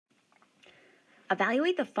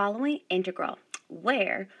Evaluate the following integral,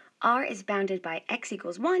 where r is bounded by x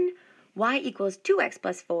equals 1, y equals 2x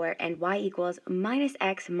plus 4, and y equals minus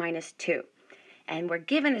x minus 2. And we're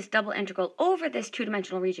given this double integral over this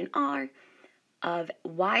two-dimensional region R of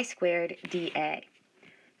y squared dA.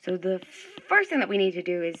 So the first thing that we need to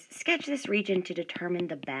do is sketch this region to determine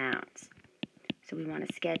the bounds. So we want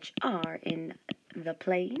to sketch R in the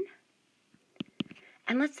plane.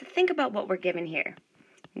 And let's think about what we're given here.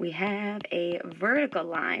 We have a vertical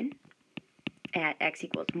line at x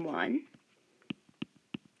equals 1.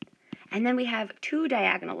 And then we have two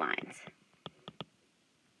diagonal lines.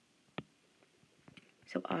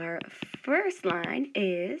 So our first line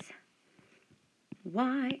is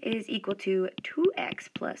y is equal to 2x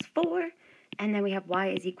plus 4. And then we have y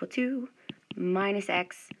is equal to minus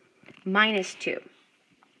x minus 2.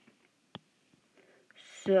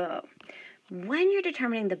 So when you're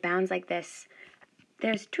determining the bounds like this,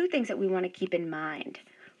 there's two things that we want to keep in mind.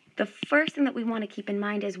 The first thing that we want to keep in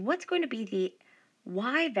mind is what's going to be the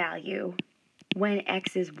y value when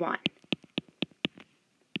x is 1.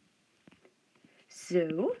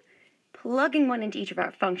 So, plugging 1 into each of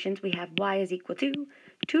our functions, we have y is equal to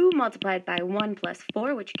 2 multiplied by 1 plus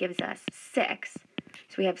 4, which gives us 6.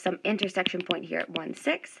 So we have some intersection point here at 1,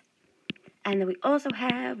 6. And then we also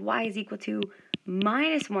have y is equal to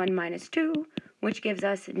minus 1 minus 2, which gives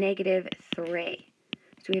us negative 3.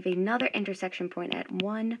 So we have another intersection point at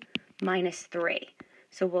 1 minus 3.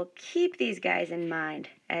 So we'll keep these guys in mind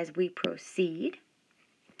as we proceed.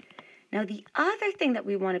 Now the other thing that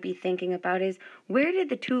we want to be thinking about is where did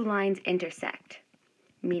the two lines intersect?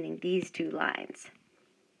 Meaning these two lines.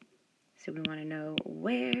 So we want to know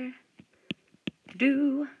where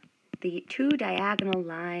do the two diagonal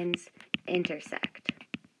lines intersect?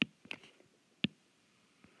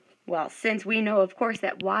 Well, since we know, of course,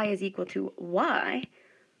 that y is equal to y,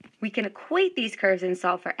 we can equate these curves and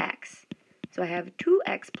solve for x. So I have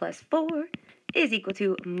 2x plus 4 is equal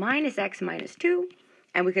to minus x minus 2,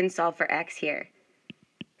 and we can solve for x here.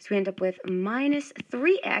 So we end up with minus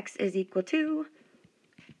 3x is equal to,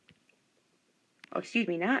 oh, excuse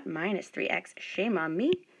me, not minus 3x, shame on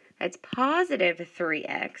me. That's positive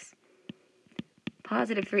 3x.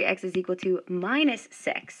 Positive 3x is equal to minus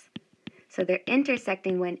 6. So they're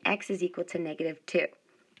intersecting when x is equal to negative 2.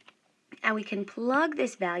 And we can plug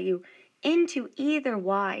this value into either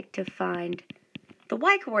y to find the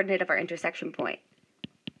y coordinate of our intersection point.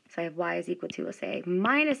 So I have y is equal to, let's say,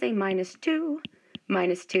 minus 2,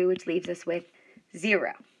 which leaves us with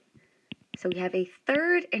 0. So we have a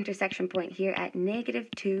third intersection point here at negative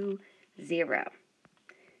 2, 0.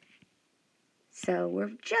 So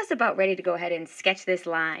we're just about ready to go ahead and sketch this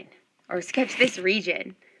line, or sketch this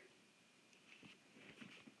region.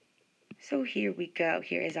 So here we go.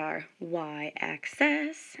 Here is our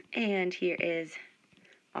y-axis, and here is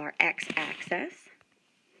our x-axis.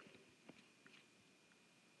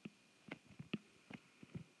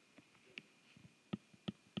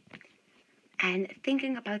 And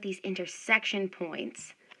thinking about these intersection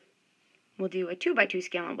points, we'll do a 2 by 2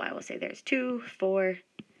 scale on y. We'll say there's 2, 4,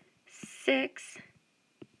 6,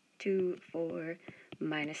 2, 4,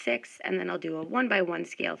 minus 6, and then I'll do a 1 by 1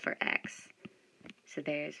 scale for x. So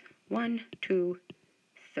there's 1, 2,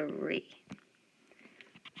 3.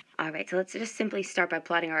 All right, so let's just simply start by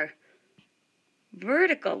plotting our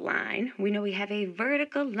vertical line. We know we have a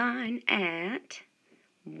vertical line at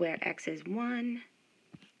where x is 1.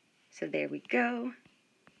 So there we go.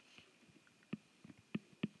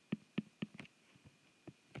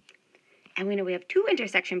 And we know we have two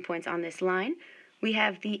intersection points on this line. We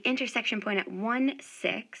have the intersection point at 1,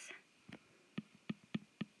 6.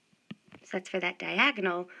 So that's for that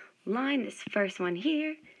diagonal line, this first one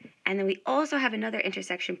here. And then we also have another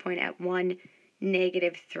intersection point at 1,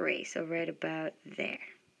 negative 3. So right about there.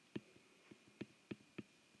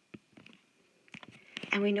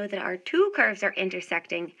 And we know that our two curves are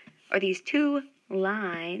intersecting, or these two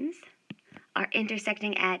lines are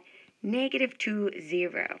intersecting at negative 2,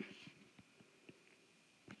 0.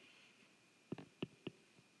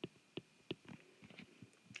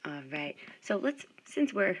 All right, so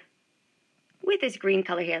since we're with this green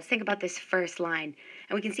color here, let's think about this first line.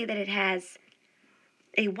 And we can see that it has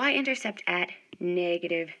a y-intercept at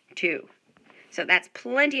negative 2. So that's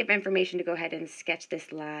plenty of information to go ahead and sketch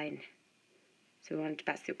this line. So we want it to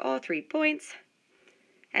pass through all 3 points.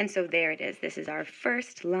 And so there it is. This is our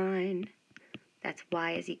first line. That's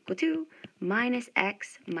y is equal to minus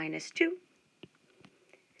x minus 2.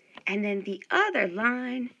 And then the other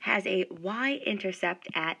line has a y-intercept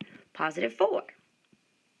at positive 4.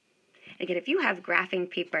 Again, if you have graphing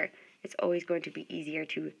paper, it's always going to be easier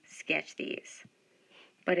to sketch these.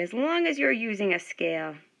 But as long as you're using a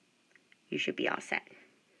scale, you should be all set.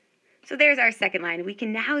 So there's our second line. We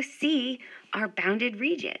can now see our bounded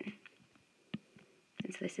region.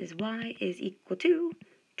 And so this is y is equal to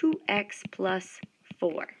 2x plus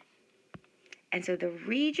 4. And so the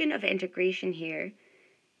region of integration here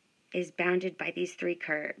is bounded by these three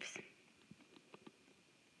curves.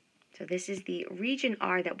 So this is the region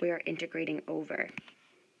R that we are integrating over.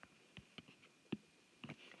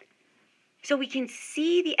 So we can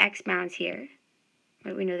see the x bounds here.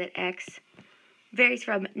 Right? We know that x varies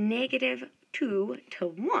from -2 to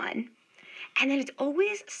 1. And then it's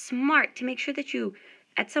always smart to make sure that you,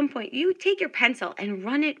 at some point, you take your pencil and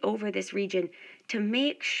run it over this region to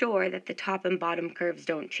make sure that the top and bottom curves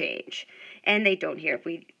don't change. And they don't here. If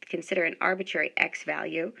we consider an arbitrary x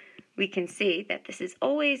value, we can see that this is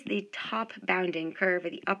always the top bounding curve or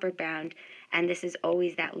the upper bound, and this is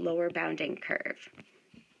always that lower bounding curve.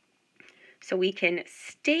 So we can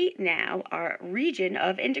state now our region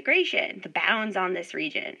of integration, the bounds on this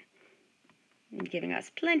region. And giving us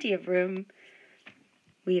plenty of room,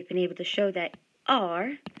 we have been able to show that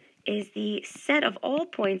R is the set of all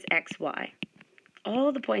points x, y,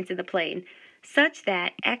 all the points in the plane, such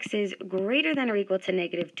that x is greater than or equal to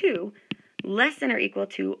 -2, less than or equal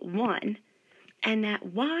to 1, and that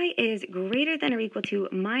y is greater than or equal to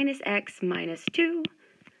 -x minus 2,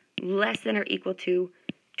 less than or equal to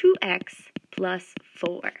 2x plus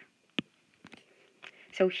 4.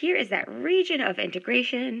 So here is that region of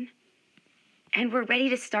integration, and we're ready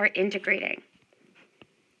to start integrating.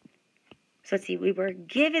 So let's see, we were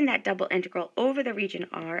given that double integral over the region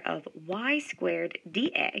R of y squared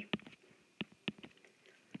dA.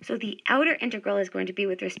 So the outer integral is going to be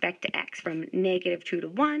with respect to x from -2 to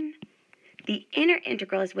 1. The inner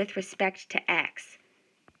integral is with respect to x.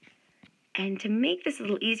 And to make this a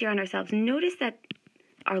little easier on ourselves, notice that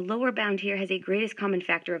our lower bound here has a greatest common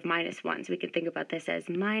factor of -1. So we can think about this as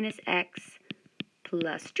 -x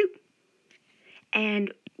plus 2.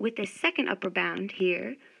 And with the second upper bound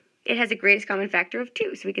here, it has a greatest common factor of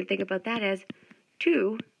 2. So we can think about that as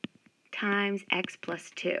 2 times x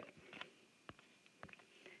plus 2.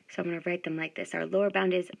 So I'm going to write them like this. Our lower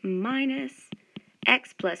bound is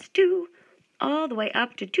 -x plus 2 all the way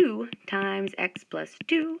up to 2 times x plus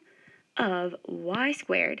 2 of y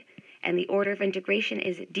squared. And the order of integration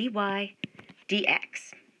is dy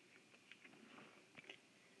dx.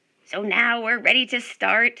 So now we're ready to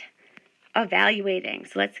start evaluating.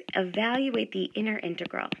 So let's evaluate the inner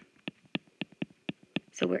integral.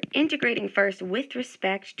 So we're integrating first with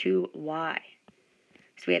respect to y.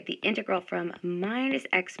 So we have the integral from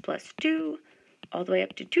 -x plus 2 all the way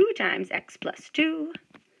up to 2 times x plus 2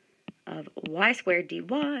 of y squared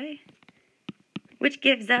dy, which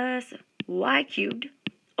gives us y cubed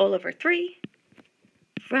all over 3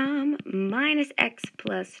 from -x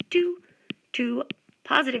plus 2 to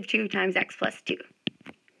 +2 times x plus 2.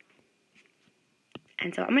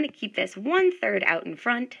 And so I'm going to keep this 1/3 out in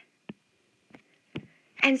front.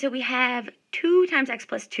 And so we have 2 times x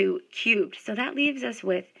plus 2 cubed. So that leaves us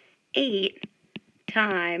with 8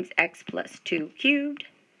 times x plus 2 cubed.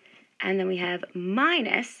 And then we have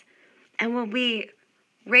minus, and when we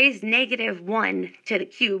raise -1 to the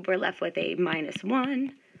cube, we're left with a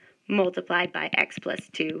 -1 multiplied by x plus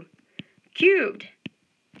 2 cubed.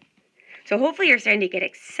 So hopefully you're starting to get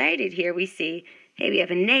excited here. We see, hey, we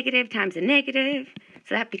have a negative times a negative,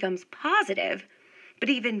 so that becomes positive. But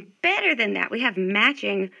even better than that, we have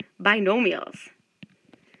matching binomials.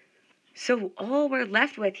 So all we're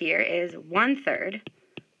left with here is 1/3,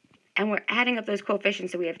 and we're adding up those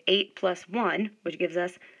coefficients, so we have 8 plus 1, which gives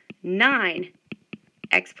us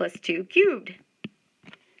 9x plus 2 cubed.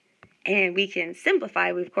 And we can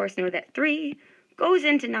simplify. We, of course, know that 3 goes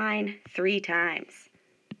into 9 3 times.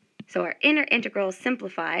 So our inner integral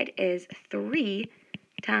simplified is 3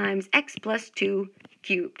 times x plus 2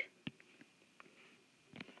 cubed.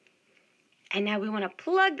 And now we want to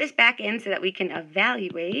plug this back in so that we can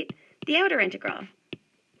evaluate the outer integral.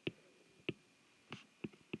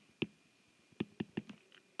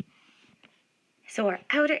 So our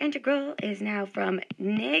outer integral is now from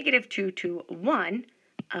 -2 to 1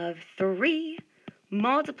 of 3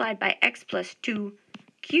 multiplied by x plus 2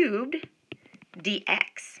 cubed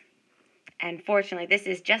dx. And fortunately, this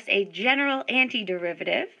is just a general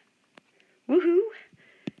antiderivative. Woohoo!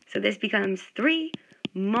 So this becomes 3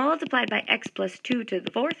 multiplied by x plus 2 to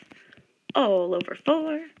the 4th all over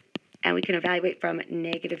 4. And we can evaluate from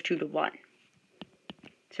 -2 to 1.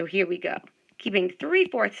 So here we go. Keeping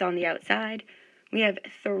 3/4 on the outside, we have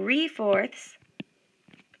 3/4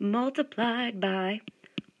 multiplied by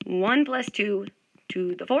 1 plus 2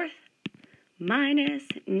 to the 4th minus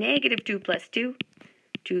 -2 plus 2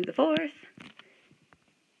 to the 4th.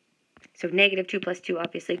 So negative 2 plus 2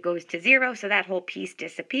 obviously goes to 0, so that whole piece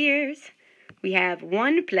disappears. We have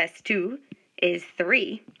 1 plus 2 is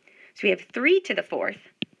 3. So we have 3 to the 4th.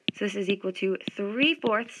 So this is equal to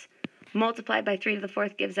 3/4 multiplied by 3 to the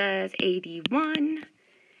 4th gives us 81.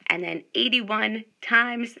 And then 81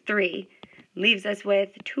 times 3 leaves us with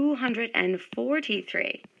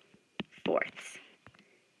 243/4.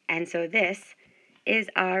 And so this is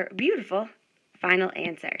our beautiful final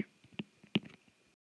answer.